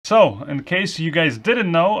So, in case you guys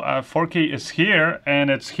didn't know, 4K is here and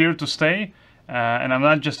it's here to stay. And I'm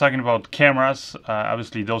not just talking about cameras.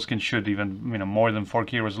 Obviously, those can shoot even more than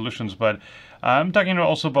 4K resolutions, but I'm talking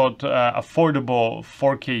also about affordable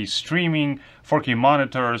 4K streaming, 4K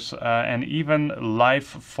monitors, and even live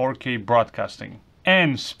 4K broadcasting.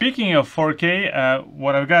 And speaking of 4K,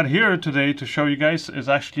 what I've got here today to show you guys is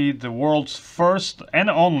actually the world's first and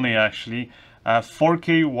only, actually,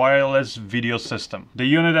 4K wireless video system. The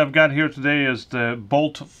unit I've got here today is the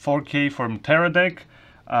Bolt 4K from Teradek,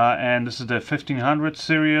 and this is the 1500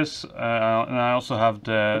 series, and I also have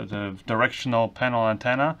the directional panel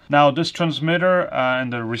antenna. Now this transmitter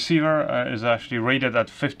and the receiver is actually rated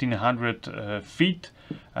at 1500 feet.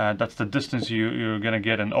 That's the distance you're gonna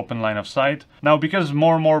get an open line of sight. Now, because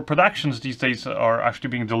more and more productions these days are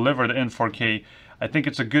actually being delivered in 4K, I think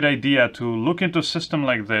it's a good idea to look into a system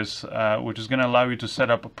like this, which is gonna allow you to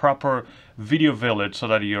set up a proper video village so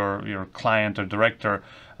that your client or director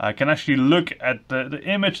can actually look at the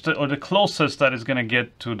image or the closest that is gonna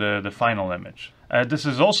get to the final image. This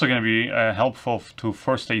is also gonna be helpful to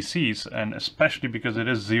first ACs, and especially because it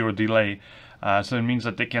is zero delay. So it means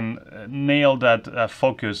that they can nail that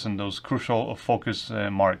focus and those crucial focus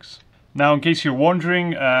marks. Now, in case you're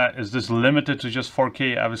wondering, is this limited to just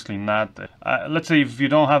 4K? Obviously not. Let's say if you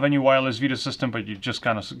don't have any wireless video system, but you're just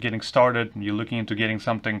kind of getting started and you're looking into getting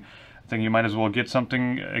something, I think you might as well get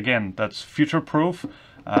something, again, that's future-proof.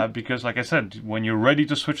 Because like I said, when you're ready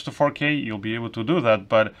to switch to 4K, you'll be able to do that.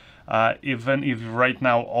 But even if right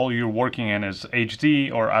now all you're working in is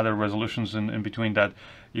HD or other resolutions in between that,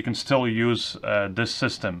 you can still use this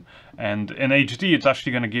system. And in HD, it's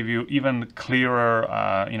actually going to give you even clearer,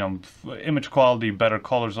 image quality, better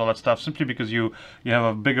colors, all that stuff, simply because you have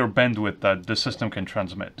a bigger bandwidth that the system can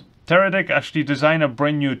transmit. Teradek actually designed a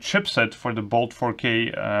brand new chipset for the Bolt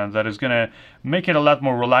 4K that is going to make it a lot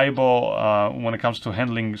more reliable when it comes to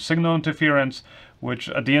handling signal interference, which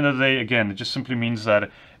at the end of the day, again, it just simply means that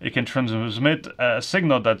it can transmit a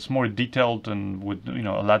signal that's more detailed and with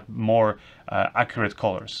a lot more accurate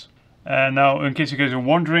colors. Now, in case you guys are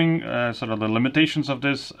wondering, sort of the limitations of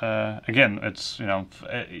this, again, it's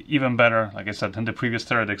even better, like I said, than the previous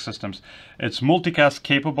Teradek systems. It's multicast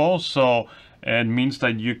capable, so it means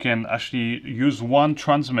that you can actually use one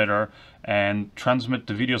transmitter and transmit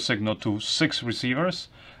the video signal to 6 receivers.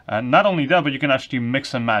 Not only that, but you can actually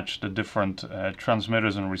mix and match the different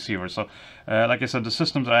transmitters and receivers. So, like I said, the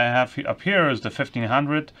system that I have up here is the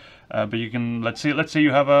 1500, but you can, let's say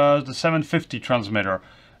you have the 750 transmitter.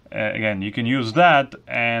 Again, you can use that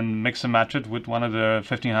and mix and match it with one of the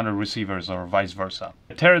 1500 receivers or vice versa.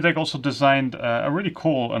 Teradek also designed a really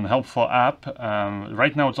cool and helpful app.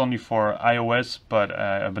 Right now it's only for iOS, but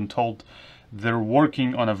I've been told they're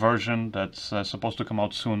working on a version that's supposed to come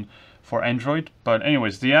out soon for Android. But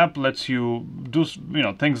anyways, the app lets you do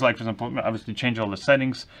things like, for example, obviously change all the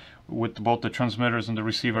settings with both the transmitters and the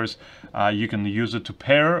receivers. You can use it to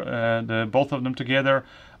pair both of them together.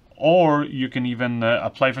 Or you can even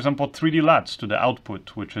apply, for example, 3D LUTs to the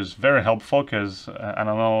output, which is very helpful because I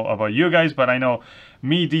don't know about you guys, but I know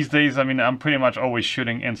me these days, I'm pretty much always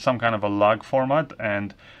shooting in some kind of a log format.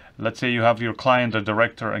 And let's say you have your client or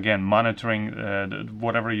director, again, monitoring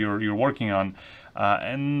whatever you're working on.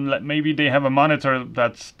 And maybe they have a monitor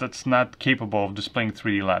that's not capable of displaying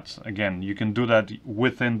 3D LUTs. Again, you can do that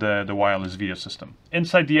within the wireless video system.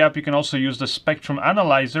 Inside the app, you can also use the spectrum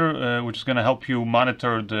analyzer, which is going to help you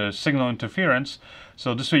monitor the signal interference.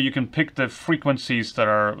 So this way you can pick the frequencies that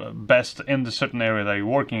are best in the certain area that you're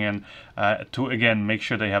working in to, again, make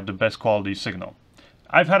sure they have the best quality signal.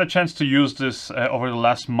 I've had a chance to use this over the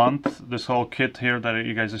last month, this whole kit here that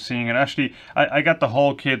you guys are seeing. And actually, I got the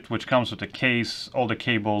whole kit, which comes with the case, all the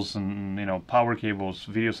cables and, power cables,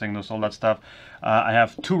 video signals, all that stuff. I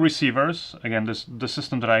have 2 receivers. Again, the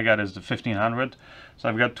system that I got is the 1500. So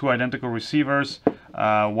I've got 2 identical receivers,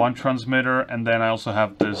 1 transmitter, and then I also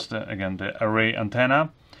have this, the array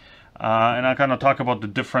antenna. And I'll kind of talk about the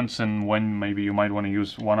difference in when maybe you might want to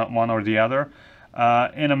use one or the other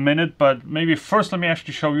in a minute, but maybe first let me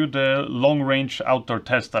actually show you the long-range outdoor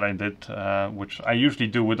test that I did, which I usually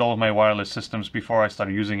do with all of my wireless systems before I start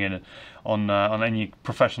using it on any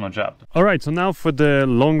professional job. All right, so now for the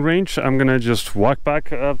long range, I'm gonna just walk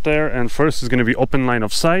back up there, and first is gonna be open line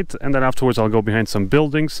of sight, and then afterwards I'll go behind some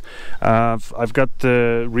buildings. I've got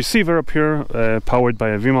the receiver up here, powered by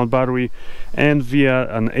a V-mount battery, and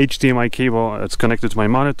via an HDMI cable, it's connected to my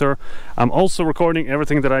monitor. I'm also recording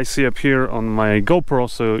everything that I see up here on my GoPro,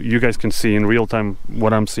 so you guys can see in real time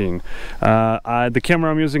what I'm seeing. The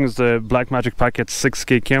camera I'm using is the Blackmagic Pocket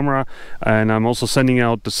 6K camera, and I'm also sending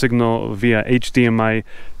out the signal via HDMI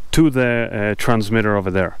to the transmitter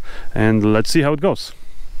over there, and let's see how it goes.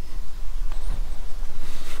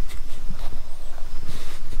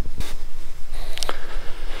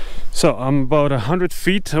 So I'm about 100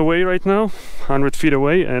 feet away right now, 100 feet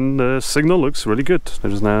away, and the signal looks really good.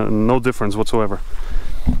 There's no difference whatsoever.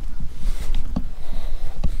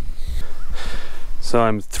 So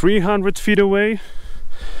I'm 300 feet away.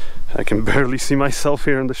 I can barely see myself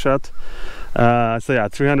here in the shot. So yeah,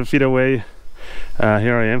 300 feet away.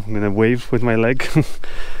 Here I am. I'm gonna wave with my leg.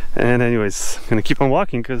 And anyways, I'm gonna keep on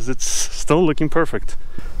walking because it's still looking perfect.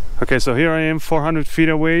 Okay, so here I am 400 feet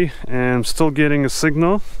away and I'm still getting a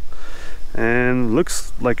signal. And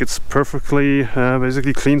looks like it's perfectly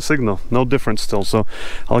basically clean signal, no difference still. So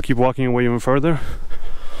I'll keep walking away even further,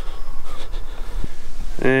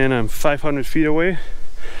 and I'm 500 feet away.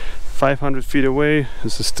 500 feet away.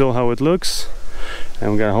 This is still how it looks,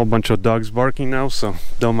 and we got a whole bunch of dogs barking now, so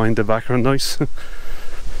don't mind the background noise.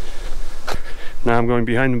 Now I'm going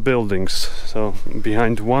behind the buildings, so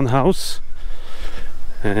behind one house,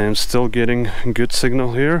 and still getting good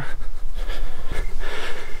signal here.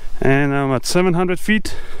 And I'm at 700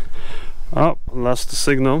 feet. Oh, lost the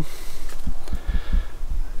signal.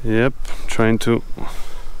 Yep, trying to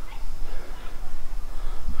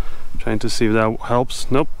see if that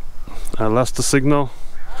helps. Nope, I lost the signal.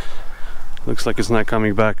 Looks like it's not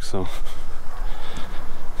coming back, so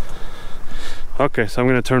okay, so I'm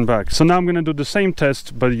gonna turn back. So now I'm gonna do the same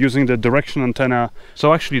test but using the direction antenna.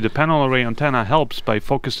 So actually the panel array antenna helps by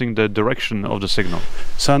focusing the direction of the signal.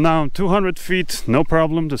 So now I'm 200 feet, no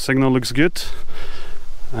problem, the signal looks good.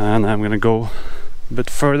 And I'm gonna go a bit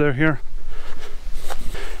further here.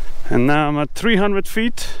 And now I'm at 300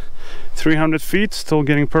 feet. 300 feet, still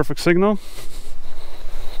getting perfect signal.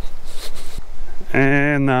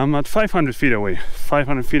 And now I'm at 500 feet away.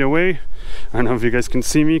 500 feet away. I don't know if you guys can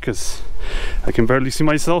see me because I can barely see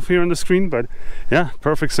myself here on the screen, but yeah,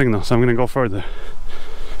 perfect signal. So I'm gonna go further.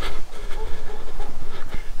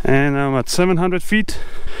 And I'm at 700 feet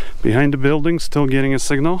behind the building, still getting a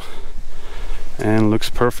signal, and looks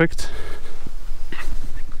perfect.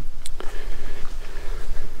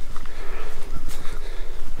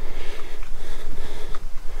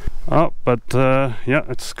 Oh, but yeah,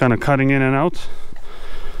 it's kind of cutting in and out.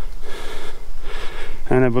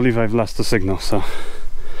 And I believe I've lost the signal, so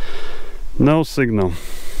no signal.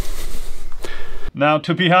 Now,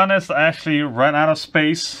 to be honest, I actually ran out of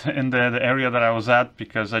space in the area that I was at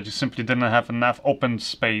because I just simply didn't have enough open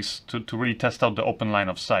space to really test out the open line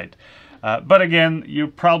of sight. But again, you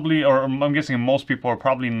probably, or I'm guessing most people are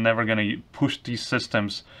probably never going to push these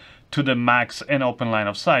systems to the max in open line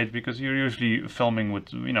of sight because you're usually filming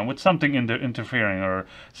with, you know, with something interfering, or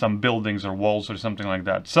some buildings or walls or something like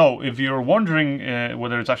that. So if you're wondering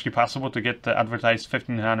whether it's actually possible to get the advertised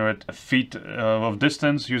 1500 feet of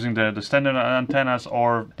distance using the standard antennas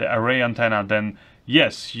or the array antenna, then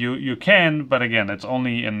yes, you can, but again, it's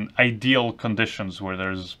only in ideal conditions where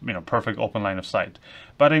there's, you know, perfect open line of sight.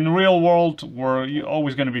 But in real world, where you're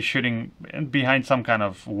always going to be shooting behind some kind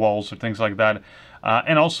of walls or things like that,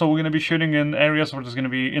 and also we're going to be shooting in areas where there's going to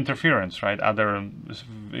be interference, right? Other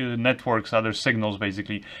networks, other signals,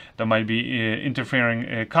 basically, that might be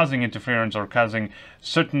interfering, causing interference or causing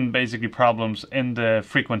certain, basically, problems in the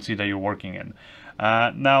frequency that you're working in.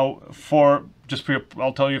 Now,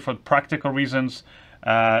 I'll tell you, for practical reasons,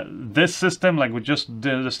 this system, like with just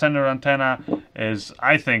the standard antenna, is,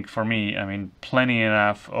 I think, for me, I mean, plenty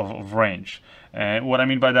enough of range. What I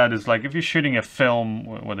mean by that is, like, if you're shooting a film,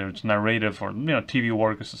 whether it's narrative or, you know, TV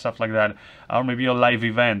work or stuff like that, or maybe a live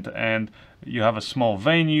event, and you have a small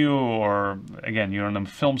venue, or again, you're on a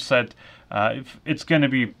film set, it's going to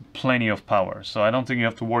be plenty of power. So I don't think you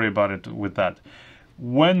have to worry about it with that.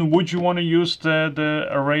 When would you want to use the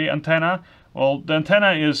array antenna? Well, the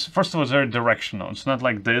antenna is, first of all, it's very directional. It's not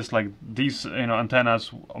like this, like these, you know,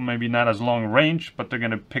 antennas maybe not as long range, but they're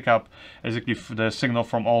going to pick up basically the signal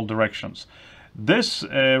from all directions. This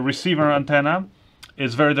receiver antenna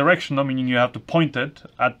is very directional, meaning you have to point it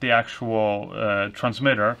at the actual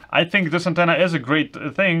transmitter. I think this antenna is a great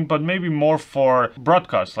thing, but maybe more for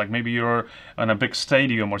broadcast. Like maybe you're in a big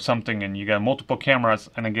stadium or something and you got multiple cameras,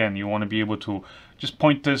 and again, you want to be able to just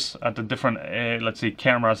point this at the different, let's say,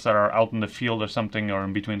 cameras that are out in the field or something, or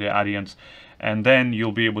in between the audience, and then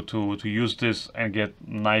you'll be able to use this and get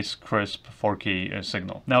nice crisp 4K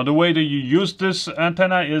signal. Now, the way that you use this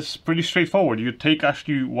antenna is pretty straightforward. You take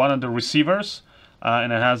actually one of the receivers,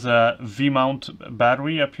 and it has a V-mount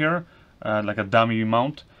battery up here, like a dummy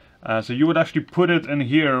mount. So you would actually put it in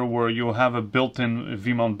here where you have a built-in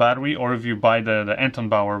V-mount battery, or if you buy the Anton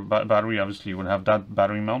Bauer battery, obviously you would have that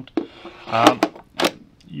battery mount.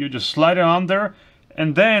 You just slide it on there,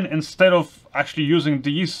 And then instead of actually using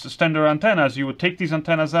these standard antennas, you would take these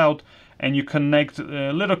antennas out and you connect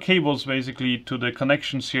little cables basically to the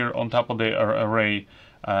connections here on top of the array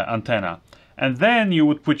antenna. And then you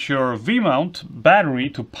would put your V-mount battery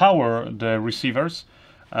to power the receivers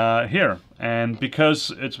here. And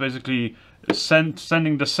because it's basically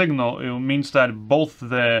sending the signal, it means that both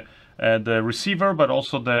the receiver but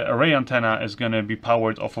also the array antenna is going to be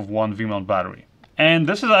powered off of one V-mount battery. And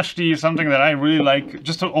this is actually something that I really like,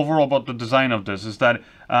 just overall about the design of this, is that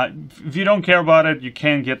if you don't care about it, you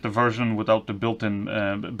can get the version without the built-in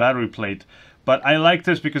battery plate. But I like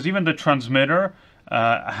this because even the transmitter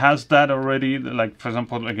has that already. Like, for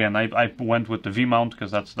example, again, I went with the V-mount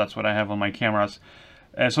because that's what I have on my cameras.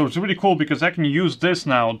 So it's really cool because I can use this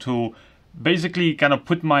now to basically kind of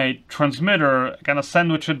put my transmitter, kind of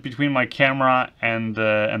sandwich it between my camera and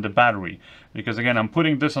the battery. Because again, I'm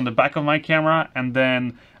putting this on the back of my camera, and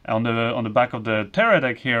then on the back of the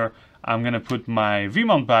Teradek here, I'm gonna put my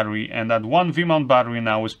V-mount battery, and that one V-mount battery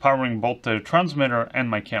now is powering both the transmitter and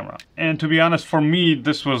my camera. And to be honest, for me,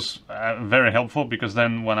 this was very helpful, because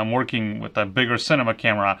then when I'm working with a bigger cinema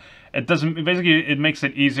camera, it makes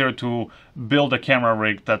it easier to build a camera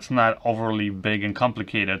rig that's not overly big and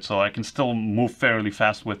complicated, so I can still move fairly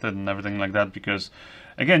fast with it and everything like that, because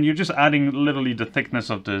again, you're just adding literally the thickness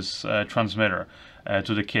of this transmitter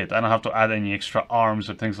to the kit. I don't have to add any extra arms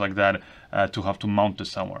or things like that to have to mount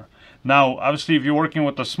this somewhere. Now, obviously, if you're working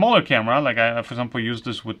with a smaller camera, like I, for example, use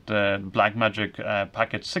this with the Blackmagic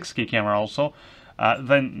Package 6K camera also,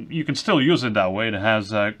 then you can still use it that way. It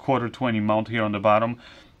has a 1/4-20 mount here on the bottom.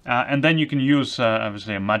 And then you can use,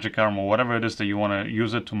 obviously, a magic arm or whatever it is that you want to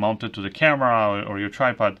use it to mount it to the camera or your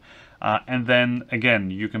tripod. And then,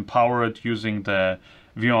 again, you can power it using the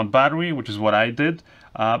V-mount battery, which is what I did.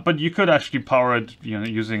 But you could actually power it,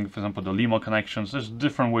 using, for example, the LEMO connections. There's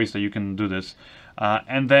different ways that you can do this.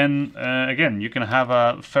 And then, again, you can have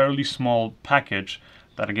a fairly small package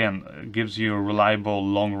that, again, gives you a reliable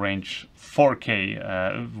long-range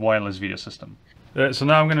 4K wireless video system. So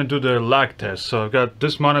now I'm going to do the lag test. So I've got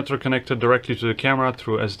this monitor connected directly to the camera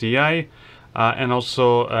through SDI, and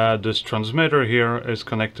also this transmitter here is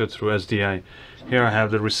connected through SDI. Here I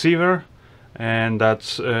have the receiver, and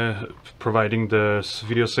that's providing the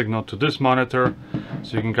video signal to this monitor,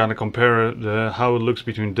 so you can kind of compare how it looks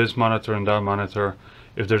between this monitor and that monitor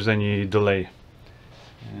if there's any delay.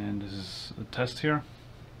 And this is a test here.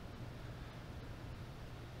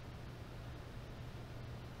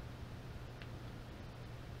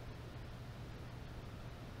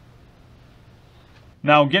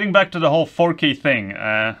 Now, getting back to the whole 4K thing,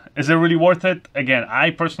 is it really worth it? Again, I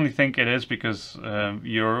personally think it is, because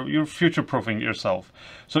you're future-proofing yourself.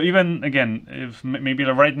 So even, again, if maybe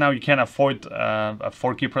right now you can't afford a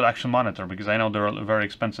 4K production monitor, because I know they're very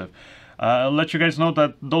expensive, I'll let you guys know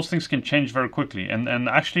that those things can change very quickly. And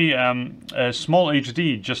actually, Small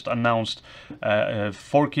HD just announced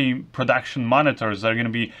 4K production monitors that are going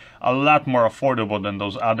to be a lot more affordable than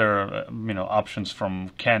those other options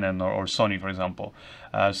from Canon or Sony, for example.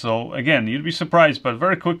 So again, you'd be surprised, but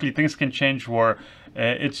very quickly things can change where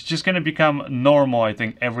it's just going to become normal, I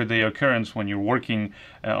think, everyday occurrence when you're working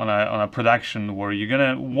on a production where you're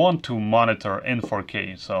going to want to monitor in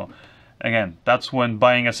 4K. So again, that's when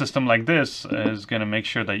buying a system like this is going to make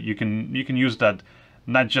sure that you can use that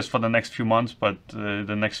not just for the next few months, but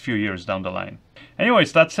the next few years down the line.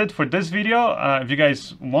 Anyways, that's it for this video. If you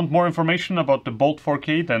guys want more information about the Bolt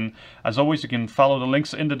 4K, then as always, you can follow the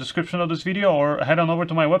links in the description of this video, or head on over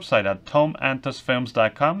to my website at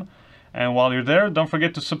tomantosfilms.com. And while you're there, don't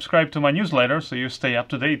forget to subscribe to my newsletter so you stay up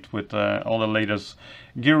to date with all the latest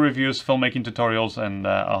gear reviews, filmmaking tutorials, and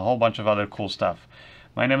a whole bunch of other cool stuff.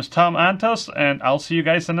 My name is Tom Antos, and I'll see you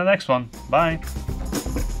guys in the next one. Bye!